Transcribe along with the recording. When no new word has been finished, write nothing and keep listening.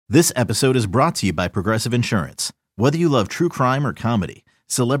This episode is brought to you by Progressive Insurance. Whether you love true crime or comedy,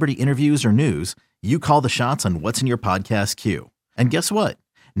 celebrity interviews or news, you call the shots on what's in your podcast queue. And guess what?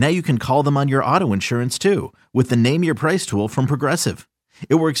 Now you can call them on your auto insurance too with the Name Your Price tool from Progressive.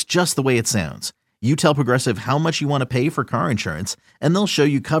 It works just the way it sounds. You tell Progressive how much you want to pay for car insurance, and they'll show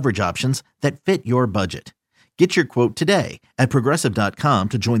you coverage options that fit your budget. Get your quote today at Progressive.com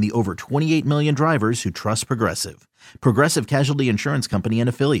to join the over 28 million drivers who trust Progressive. Progressive Casualty Insurance Company and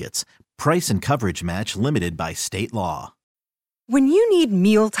Affiliates. Price and coverage match limited by state law. When you need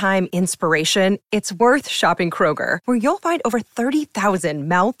mealtime inspiration, it's worth shopping Kroger, where you'll find over 30,000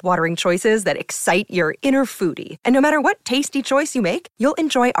 mouth-watering choices that excite your inner foodie. And no matter what tasty choice you make, you'll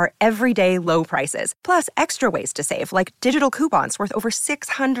enjoy our everyday low prices, plus extra ways to save, like digital coupons worth over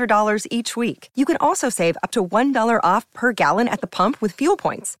 $600 each week. You can also save up to $1 off per gallon at the pump with fuel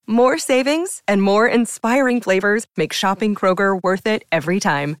points. More savings and more inspiring flavors make shopping Kroger worth it every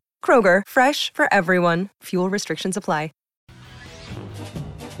time. Kroger, fresh for everyone. Fuel restrictions apply.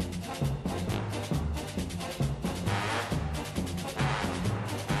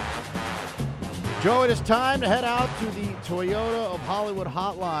 Joe, it is time to head out to the Toyota of Hollywood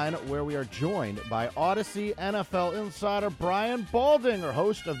hotline, where we are joined by Odyssey NFL insider Brian Baldinger,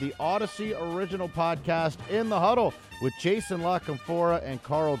 host of the Odyssey original podcast In the Huddle, with Jason La Canfora and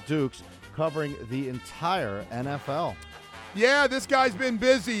Carl Dukes, covering the entire NFL. Yeah, this guy's been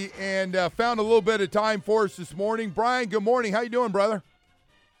busy and found a little bit of time for us this morning. Brian, good morning. How you doing, brother?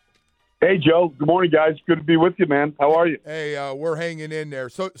 Hey, Joe. Good morning, guys. Good to be with you, man. How are you? Hey, we're hanging in there.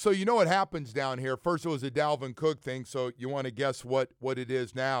 So you know what happens down here. First, it was a Dalvin Cook thing, so you want to guess what it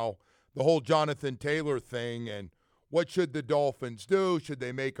is now. The whole Jonathan Taylor thing, and what should the Dolphins do? Should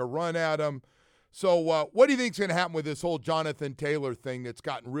they make a run at him? So what do you think is going to happen with this whole Jonathan Taylor thing that's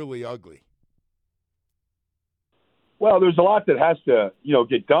gotten really ugly? Well, there's a lot that has to,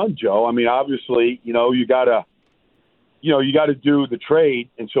 get done, Joe. I mean, obviously, you got to do the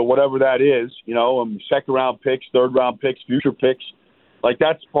trade. And so whatever that is, second-round picks, third-round picks, future picks, like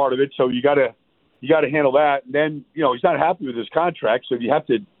that's part of it. So you got to handle that. And then, he's not happy with his contract, so you have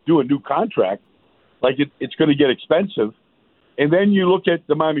to do a new contract. Like it's going to get expensive. And then you look at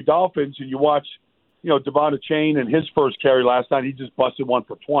the Miami Dolphins and you watch, Devonta Chain and his first carry last night. He just busted one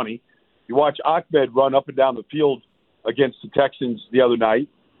for 20. You watch Ahmed run up and down the field against the Texans the other night.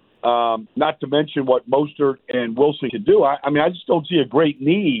 Not to mention what Mostert and Wilson can do. I just don't see a great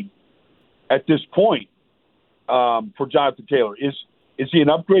need at this point for Jonathan Taylor. Is he an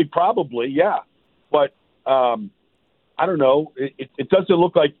upgrade? Probably, yeah. But I don't know. It doesn't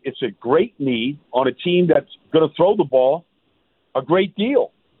look like it's a great need on a team that's going to throw the ball a great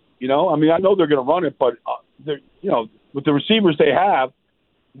deal. I know they're going to run it, but with the receivers they have,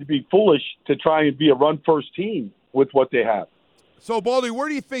 it'd be foolish to try and be a run-first team with what they have. So, Baldy, where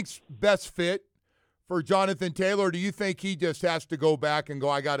do you think's best fit for Jonathan Taylor? Do you think he just has to go back and go,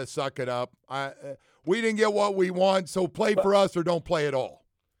 I got to suck it up? We didn't get what we want, so play for us or don't play at all?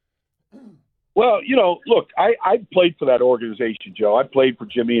 Well, look, I played for that organization, Joe. I played for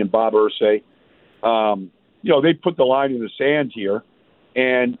Jimmy and Bob Irsay. They put the line in the sand here.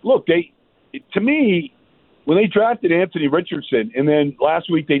 And, look, to me, when they drafted Anthony Richardson and then last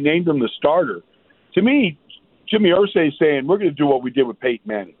week they named him the starter, to me, Jimmy Irsay is saying we're going to do what we did with Peyton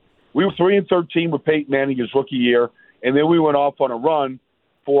Manning. We were 3-13 with Peyton Manning his rookie year, and then we went off on a run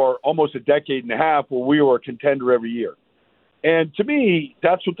for almost a decade and a half where we were a contender every year. And to me,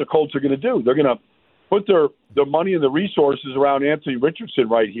 that's what the Colts are going to do. They're going to put their money and the resources around Anthony Richardson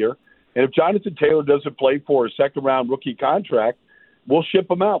right here. And if Jonathan Taylor doesn't play for a second-round rookie contract, we'll ship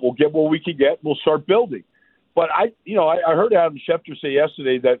him out. We'll get what we can get. We'll start building. But I heard Adam Schefter say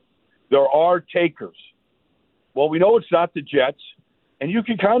yesterday that there are takers. Well, we know it's not the Jets, and you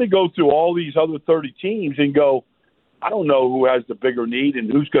can kind of go through all these other 30 teams and go, I don't know who has the bigger need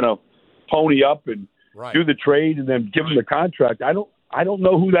and who's going to pony up and do the trade and then give them the contract. I don't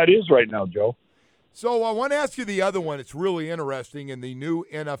know who that is right now, Joe. So I want to ask you the other one. It's really interesting in the new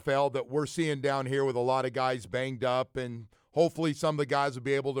NFL that we're seeing down here with a lot of guys banged up, and hopefully some of the guys will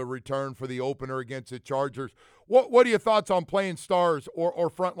be able to return for the opener against the Chargers. What are your thoughts on playing stars or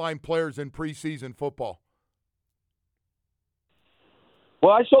frontline players in preseason football?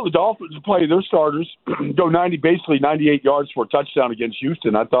 Well, I saw the Dolphins play their starters go 98 yards for a touchdown against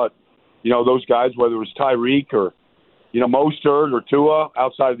Houston. I thought, those guys, whether it was Tyreek or, Mostert or Tua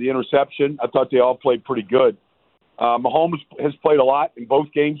outside of the interception, I thought they all played pretty good. Mahomes has played a lot in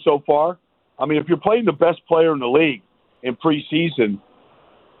both games so far. I mean, if you're playing the best player in the league in preseason,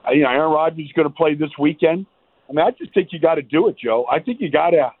 Aaron Rodgers is going to play this weekend. I mean, I just think you got to do it, Joe. I think you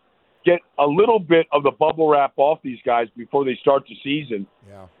got to get a little bit of the bubble wrap off these guys before they start the season.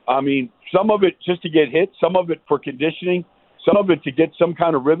 Yeah. I mean, some of it just to get hit, some of it for conditioning, some of it to get some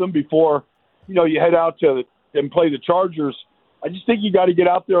kind of rhythm before, you head out to and play the Chargers. I just think you got to get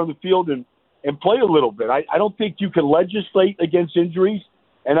out there on the field and play a little bit. I don't think you can legislate against injuries,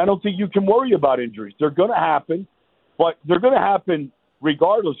 and I don't think you can worry about injuries. They're going to happen, but they're going to happen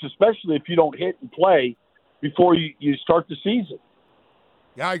regardless, especially if you don't hit and play before you start the season.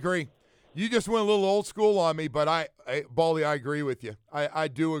 Yeah, I agree. You just went a little old school on me, but Baldy, I agree with you. I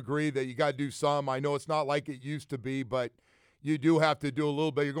do agree that you got to do some. I know it's not like it used to be, but you do have to do a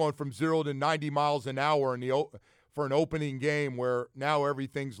little bit. You're going from 0 to 90 miles an hour for an opening game where now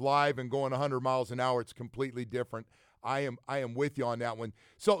everything's live and going 100 miles an hour. It's completely different. I am with you on that one.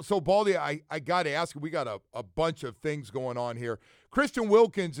 So Baldy, I got to ask you, we got a bunch of things going on here. Christian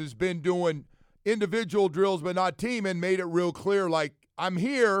Wilkins has been doing individual drills but not team and made it real clear, like, I'm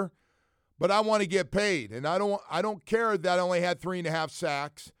here, but I want to get paid. And I don't care that I only had 3.5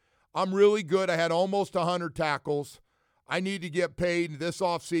 sacks. I'm really good. I had almost 100 tackles. I need to get paid. This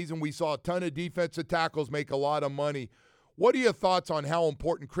offseason, we saw a ton of defensive tackles make a lot of money. What are your thoughts on how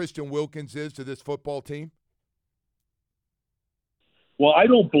important Christian Wilkins is to this football team? Well, I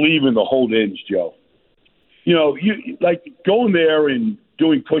don't believe in the hold ins, Joe. You like going there and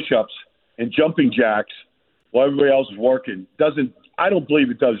doing push-ups and jumping jacks while everybody else is working I don't believe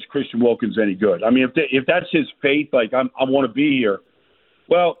it does Christian Wilkins any good. I mean, if that's his faith, like I want to be here.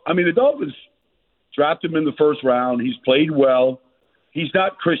 Well, I mean, the Dolphins drafted him in the first round. He's played well. He's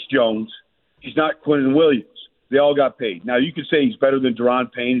not Chris Jones. He's not Quentin Williams. They all got paid. Now, you could say he's better than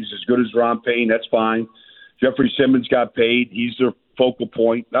Daron Payne. He's as good as Daron Payne. That's fine. Jeffrey Simmons got paid. He's their focal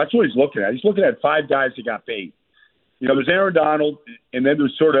point. That's what he's looking at. He's looking at 5 guys that got paid. There's Aaron Donald, and then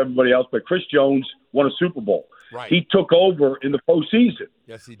there's sort of everybody else, but Chris Jones won a Super Bowl. Right. He took over in the postseason.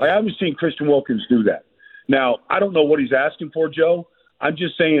 Yes, he did. I haven't seen Christian Wilkins do that. Now, I don't know what he's asking for, Joe. I'm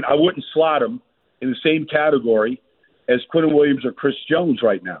just saying I wouldn't slot him in the same category as Quentin Williams or Chris Jones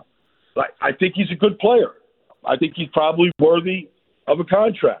right now. I think he's a good player. I think he's probably worthy of a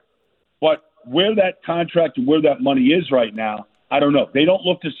contract. But where that contract and where that money is right now, I don't know. They don't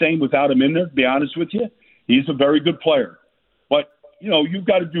look the same without him in there, to be honest with you. He's a very good player. But, you've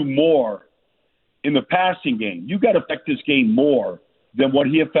got to do more in the passing game. You've got to affect this game more than what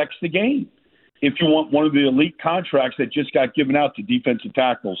he affects the game if you want one of the elite contracts that just got given out to defensive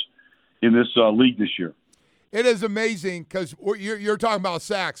tackles in this league this year. It is amazing because you're talking about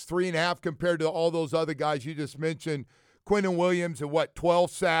sacks, 3.5 compared to all those other guys you just mentioned. Quentin Williams at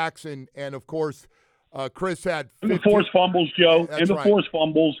 12 sacks, and of course, Chris had 15. And the forced fumbles, Joe, That's and the right. forced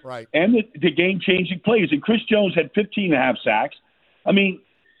fumbles, right. And the game-changing plays. And Chris Jones had 15.5 sacks. I mean,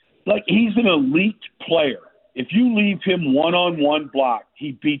 he's an elite player. If you leave him one-on-one block,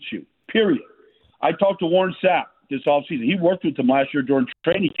 he beats you, period. I talked to Warren Sapp this offseason. He worked with him last year during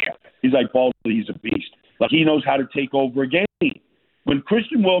training camp. He's like, Baldy, he's a beast. He knows how to take over a game. When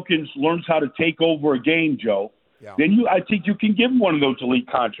Christian Wilkins learns how to take over a game, Joe, then I think you can give him one of those elite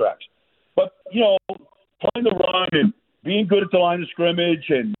contracts. But, playing the run and being good at the line of scrimmage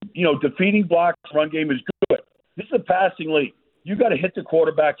and, defeating blocks, run game is good. This is a passing league. You got to hit the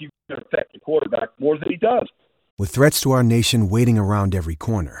quarterback. You got to affect the quarterback more than he does. With threats to our nation waiting around every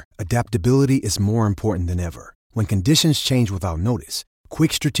corner, adaptability is more important than ever. When conditions change without notice,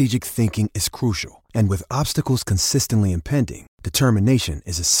 quick strategic thinking is crucial. And with obstacles consistently impending, determination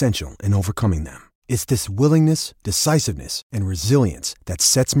is essential in overcoming them. It's this willingness, decisiveness, and resilience that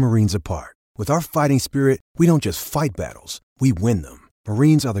sets Marines apart. With our fighting spirit, we don't just fight battles, we win them.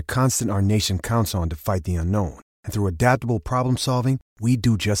 Marines are the constant our nation counts on to fight the unknown. And through adaptable problem solving, we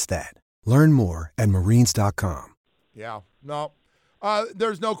do just that. Learn more at marines.com. Yeah, no,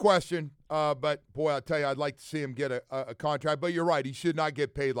 there's no question. But, boy, I'll tell you, I'd like to see him get a contract. But you're right. He should not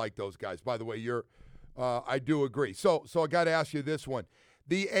get paid like those guys. By the way, I do agree. So I got to ask you this one.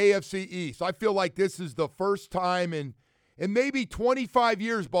 The AFC East, I feel like this is the first time in maybe 25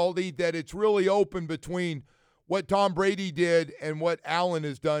 years, Baldy, that it's really open between what Tom Brady did and what Allen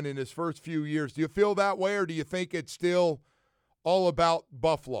has done in his first few years. Do you feel that way, or do you think it's still all about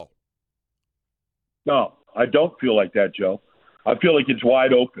Buffalo? No, I don't feel like that, Joe. I feel like it's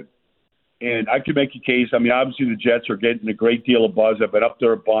wide open. And I could make a case. I mean, obviously the Jets are getting a great deal of buzz. I've been up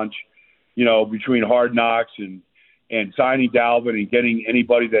there a bunch, between Hard Knocks and signing Dalvin and getting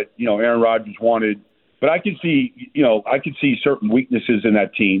anybody that, Aaron Rodgers wanted. But I can see, certain weaknesses in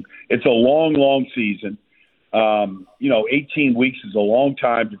that team. It's a long, long season. 18 weeks is a long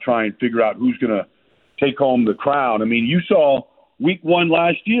time to try and figure out who's going to take home the crown. I mean, you saw week 1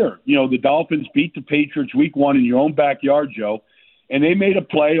 last year. The Dolphins beat the Patriots week 1 in your own backyard, Joe. and they made a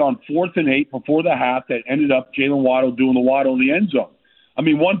play on 4th and 8 before the half that ended up Jalen Waddle doing the Waddle in the end zone. I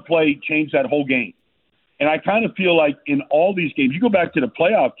mean, one play changed that whole game. And I kind of feel like in all these games, you go back to the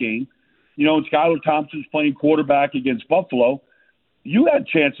playoff game, you know, and Skylar Thompson's playing quarterback against Buffalo, you had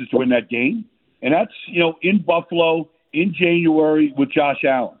chances to win that game. And that's, you know, in Buffalo in January with Josh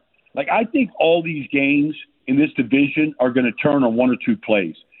Allen. Like, I think all these games in this division are going to turn on one or two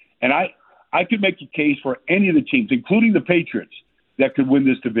plays. And I could make a case for any of the teams, including the Patriots, that could win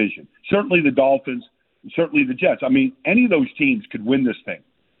this division. Certainly the Dolphins, certainly the Jets. I mean, any of those teams could win this thing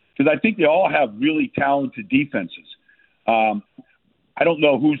because I think they all have really talented defenses. I don't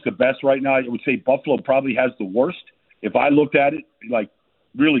know who's the best right now. I would say Buffalo probably has the worst. If I looked at it, like,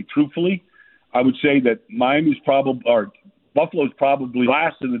 really truthfully, I would say that Buffalo's probably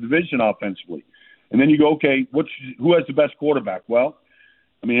last in the division offensively. And then you go, okay, who has the best quarterback? Well,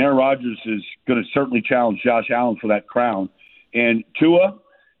 I mean, Aaron Rodgers is going to certainly challenge Josh Allen for that crown. And Tua,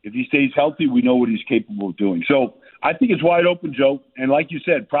 if he stays healthy, we know what he's capable of doing. So I think it's wide open, Joe. And like you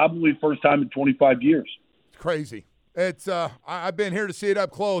said, probably first time in 25 years. It's crazy. It's I've been here to see it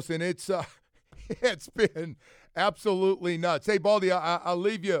up close, and it's been absolutely nuts. Hey, Baldy, I'll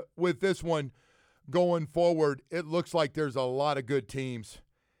leave you with this one going forward. It looks like there's a lot of good teams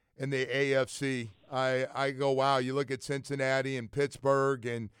in the AFC. I go, wow, you look at Cincinnati and Pittsburgh,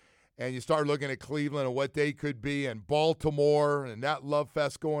 and you start looking at Cleveland and what they could be, and Baltimore and that love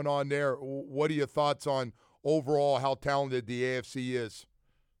fest going on there. What are your thoughts on overall how talented the AFC is?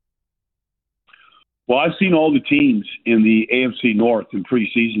 Well, I've seen all the teams in the AFC North in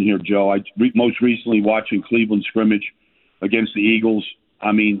preseason here, Joe. Most recently watching Cleveland scrimmage against the Eagles.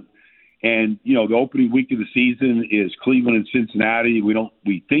 I mean, and, you know, the opening week of the season is Cleveland and Cincinnati.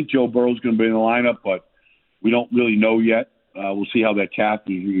 We think Joe Burrow's going to be in the lineup, but we don't really know yet. We'll see how that calf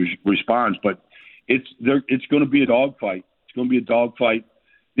responds. But it's going to be a dogfight. It's going to be a dogfight.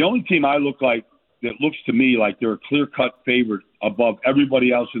 The only team that looks to me like they're a clear-cut favorite above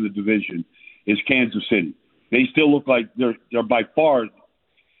everybody else in the division is Kansas City. They still look like they're by far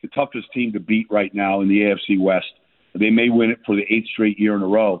the toughest team to beat right now in the AFC West. They may win it for the 8th straight year in a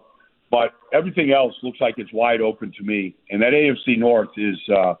row. But everything else looks like it's wide open to me. And that AFC North is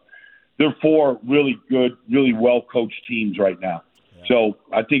they're four really good, really well-coached teams right now. Yeah. So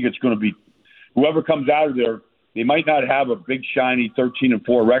I think it's going to be whoever comes out of there, they might not have a big, shiny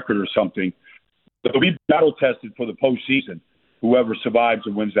 13-4 record or something. But they'll be battle-tested for the postseason, whoever survives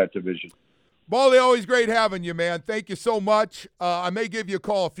and wins that division. Baldy, always great having you, man. Thank you so much. I may give you a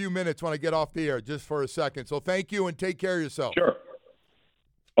call a few minutes when I get off the air, just for a second. So thank you and take care of yourself. Sure.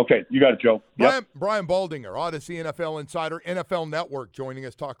 Okay, you got it, Joe. Brian Baldinger, Odyssey NFL Insider, NFL Network, joining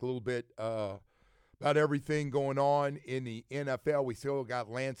us. Talk a little bit about everything going on in the NFL. We still got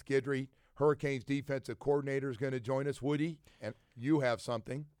Lance Guidry, Hurricanes defensive coordinator, is going to join us. Woody, and you have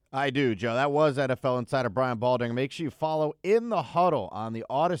something. I do, Joe. That was NFL Insider Brian Baldinger. Make sure you follow In the Huddle on the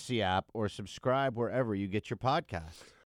Odyssey app or subscribe wherever you get your podcasts.